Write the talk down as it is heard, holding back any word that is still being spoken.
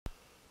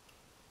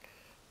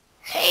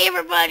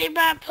everybody,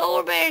 my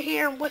Polar Bear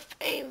here with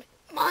a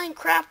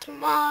Minecraft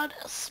mod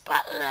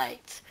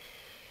spotlight.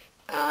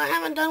 I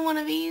haven't done one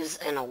of these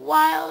in a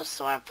while,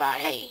 so I thought,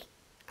 hey,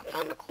 I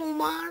found a cool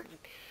mod,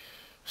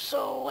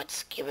 so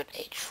let's give it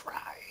a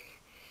try.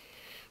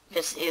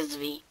 This is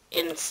the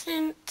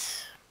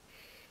Instant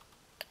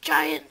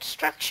Giant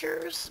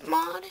Structures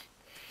mod.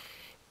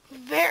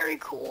 Very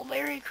cool,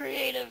 very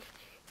creative,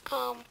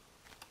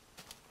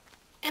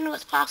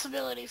 endless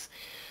possibilities.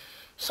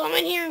 So I'm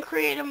in here in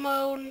creative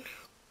mode,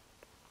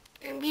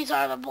 and these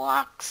are the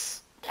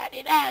blocks that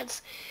it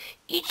adds.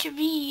 Each of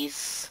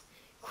these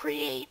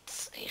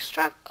creates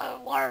a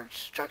large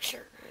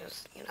structure,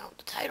 as you know,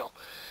 the title.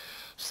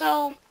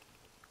 So,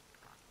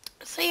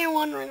 say you're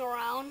wandering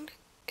around,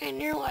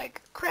 and you're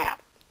like,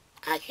 crap,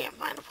 I can't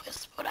find a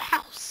place to put a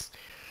house.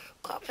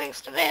 Well,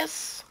 thanks to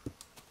this,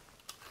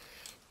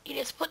 you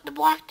just put the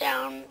block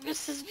down.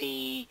 This is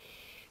the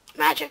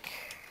magic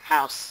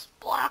house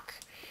block.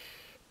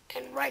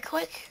 And right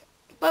click,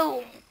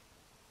 boom,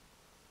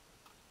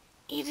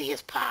 easy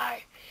as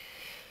pie.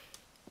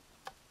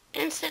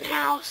 Instant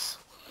house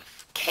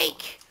with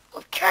cake,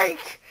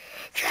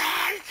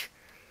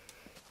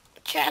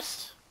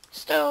 chest,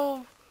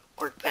 stove,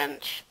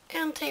 workbench,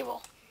 and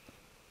table.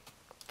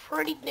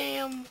 Pretty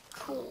damn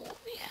cool,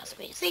 if you ask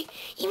me. See,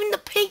 even the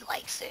pig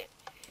likes it.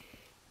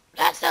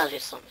 That tells you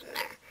something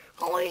there.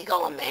 Oh, where you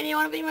going, man? You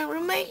want to be my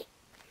roommate?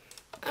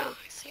 Oh,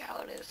 I see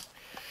how it is.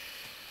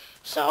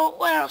 So,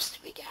 what else do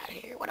we got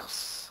here? What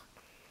else?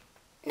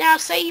 Now,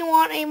 say you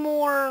want a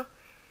more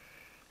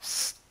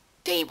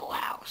stable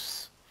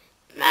house.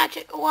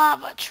 Magic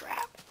lava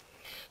trap.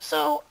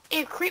 So,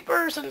 if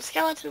creepers and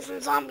skeletons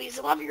and zombies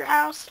love your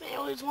house and they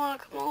always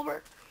want to come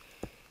over,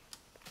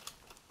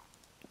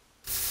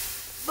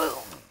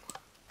 boom.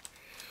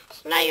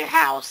 So now your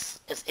house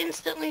is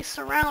instantly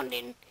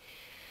surrounded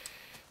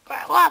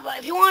by lava.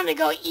 If you wanted to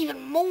go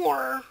even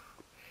more,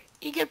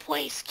 you could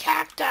place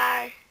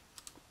cacti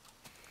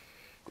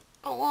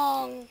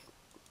along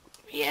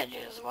the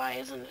edges. Why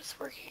isn't this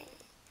working?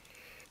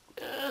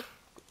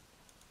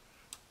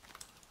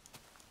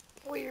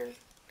 Weird.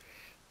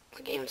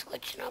 The game's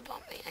glitching up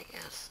on me, I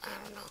guess. I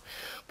don't know.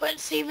 But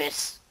see,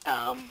 this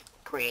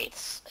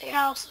creates a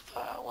house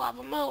of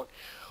lava moat.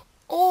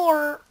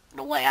 Or,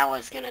 the way I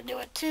was going to do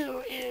it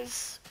too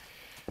is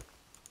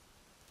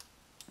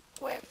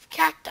with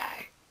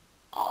cacti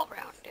all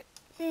around it.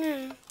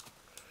 And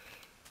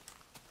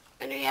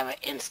then you have it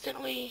instant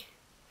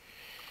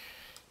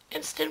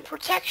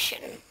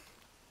protection.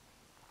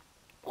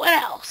 What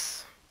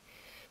else?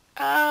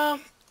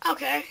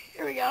 Okay,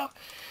 here we go.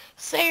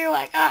 Say you're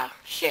like,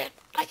 shit,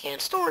 I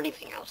can't store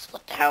anything else.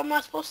 What the hell am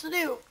I supposed to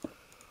do?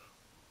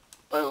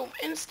 Boom,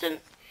 instant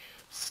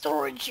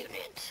storage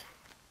unit.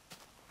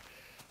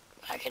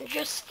 I can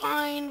just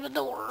find the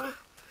door.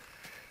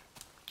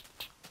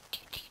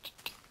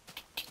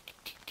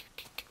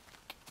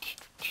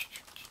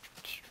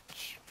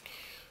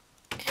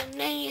 And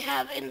then you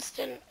have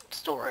instant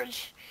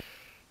storage.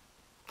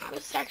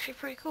 This is actually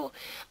pretty cool.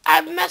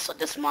 I've messed with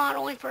this mod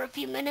only for a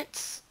few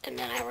minutes, and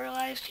then I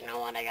realized, you know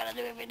what, I gotta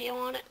do a video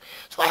on it.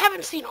 So I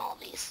haven't seen all of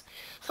these.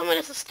 Some of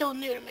this is still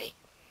new to me.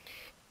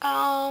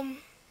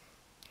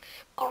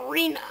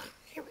 Arena.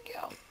 Here we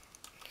go.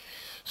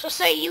 So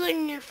say you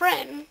and your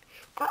friend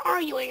are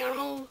arguing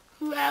on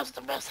who has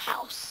the best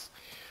house.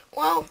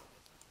 Well,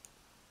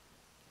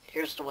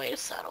 here's the way to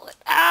settle it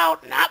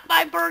out. Not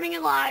by burning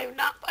alive.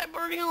 Not by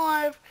burning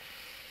alive.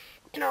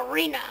 An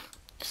arena.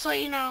 So,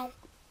 you know,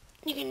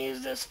 you can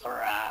use this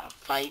for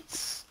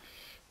fights.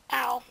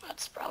 Ow,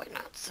 that's probably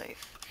not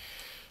safe.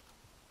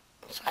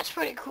 So that's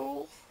pretty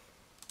cool.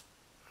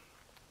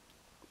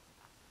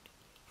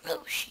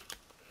 Oh, sheep.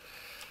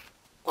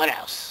 What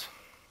else?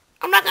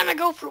 I'm not going to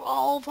go through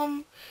all of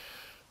them,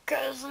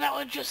 because that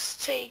would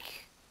just take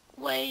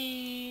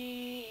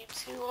way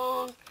too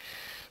long.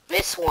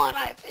 This one,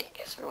 I think,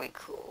 is really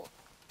cool.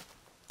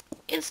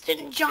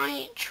 Instant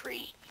giant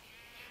tree.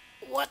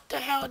 What the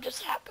hell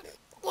just happened?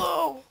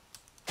 Whoa.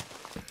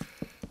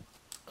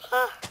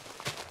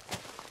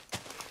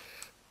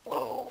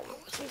 Whoa,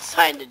 I was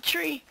inside the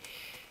tree.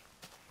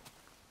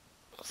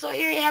 So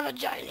here you have a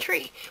giant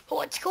tree. But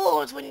what's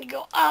cool is when you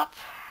go up,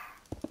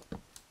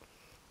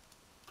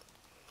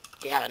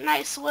 you have a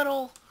nice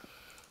little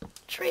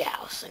tree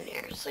house in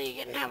here. So you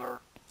can have a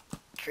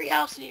tree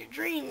house in your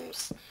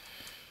dreams.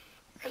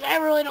 Because I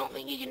really don't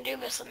think you can do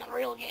this in the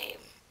real game.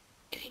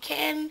 If you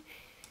can,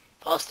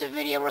 post a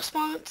video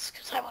response,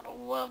 because I would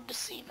love to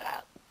see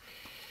that.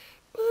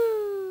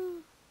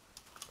 Woo!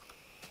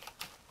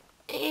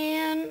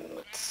 And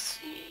let's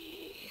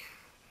see.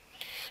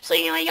 So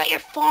you know you got your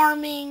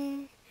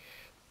farming.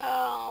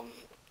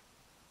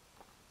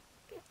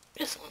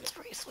 This one's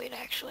pretty sweet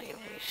actually. Let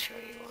me show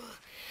you.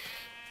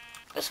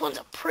 This one's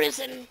a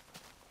prison.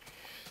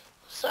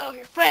 So if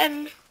your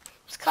friend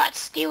was caught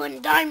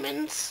stealing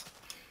diamonds,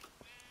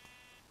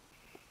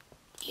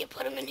 you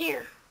put him in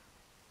here.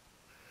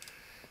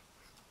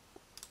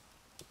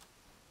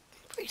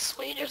 Pretty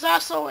sweet. There's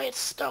also a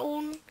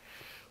stone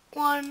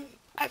one.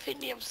 I think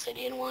the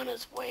obsidian one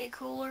is way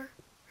cooler.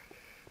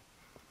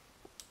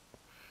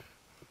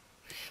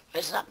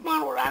 That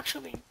mod would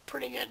actually be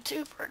pretty good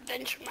too for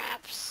adventure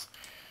maps.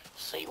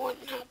 So you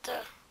wouldn't have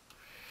to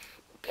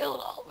build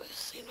all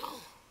this, you know.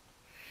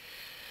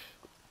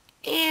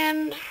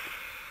 And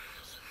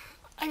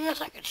I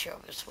guess I could show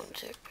this one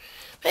too.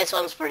 This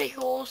one's pretty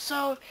cool.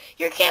 So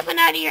you're camping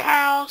out of your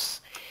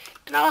house,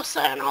 and all of a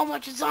sudden a whole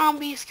bunch of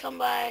zombies come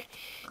by,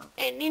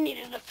 and you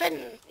need to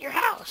defend your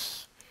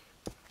house.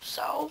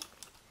 So,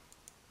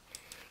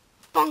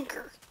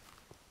 bunker.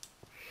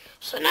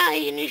 So now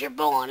you can use your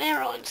bow and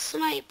arrow and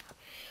snipe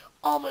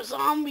all the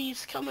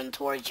zombies coming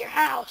towards your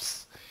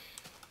house.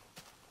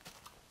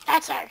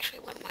 That's actually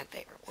one of my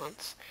favorite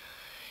ones.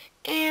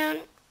 And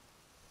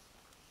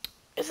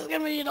this is going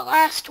to be the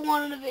last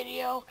one in the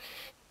video.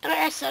 And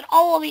like I said,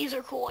 all of these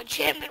are cool.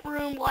 Enchantment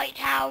room,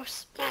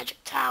 lighthouse, magic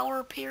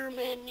tower,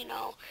 pyramid, you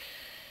know.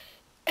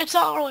 It's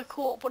all really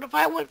cool. But if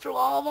I went through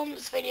all of them,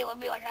 this video would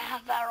be like a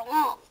half hour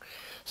long.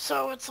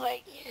 So it's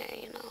like, yeah,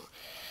 you know.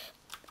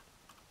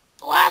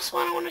 The last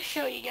one I want to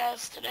show you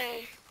guys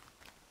today,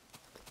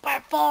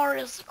 by far,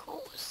 is the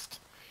coolest.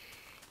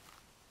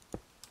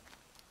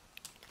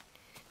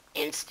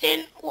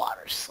 Instant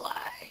water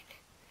slide.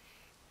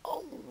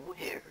 Oh,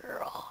 yeah.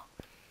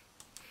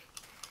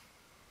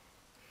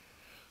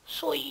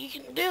 So what you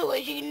can do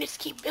is you can just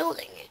keep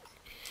building it.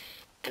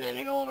 And then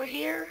I go over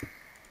here,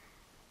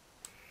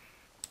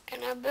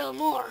 and I build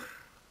more.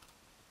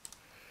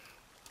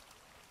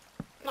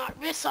 Knock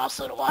this off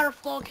so the water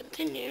flow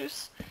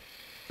continues.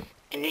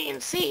 And you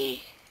can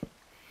see,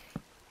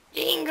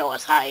 you can go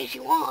as high as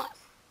you want.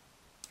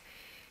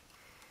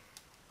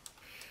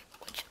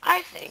 Which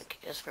I think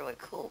is really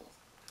cool.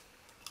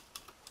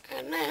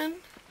 And then,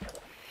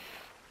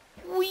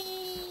 we're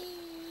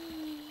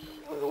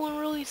going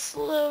really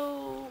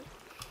slow.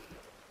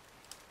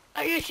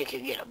 I guess you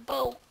could get a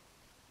boat.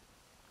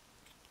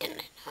 And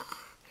then,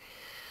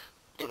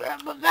 do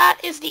that. But that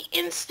is the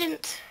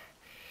instant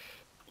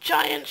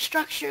giant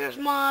structures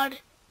mod.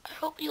 I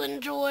hope you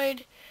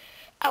enjoyed.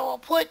 I will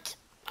put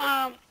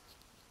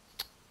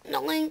the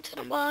link to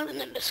the mod in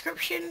the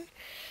description.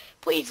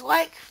 Please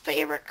like,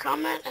 favorite,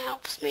 comment. It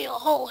helps me a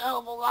whole hell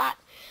of a lot.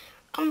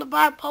 I'm the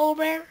Bob Polar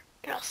Bear,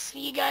 and I'll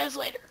see you guys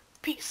later.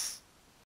 Peace.